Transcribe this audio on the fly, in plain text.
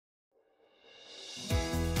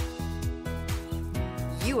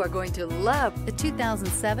You are going to love the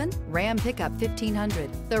 2007 Ram Pickup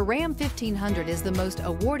 1500. The Ram 1500 is the most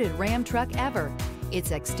awarded Ram truck ever.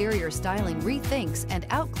 Its exterior styling rethinks and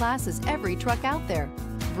outclasses every truck out there.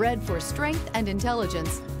 Bred for strength and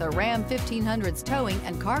intelligence, the Ram 1500's towing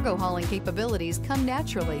and cargo hauling capabilities come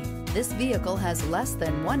naturally. This vehicle has less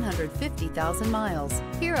than 150,000 miles.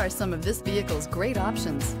 Here are some of this vehicle's great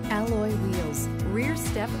options: alloy wheels, rear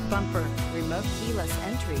step bumper, remote keyless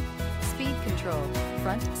entry, speed control,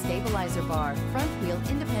 front stabilizer bar, front wheel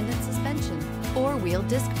independent suspension, four-wheel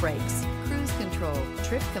disc brakes, cruise control,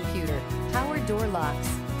 trip computer, power door locks.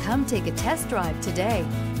 Come take a test drive today.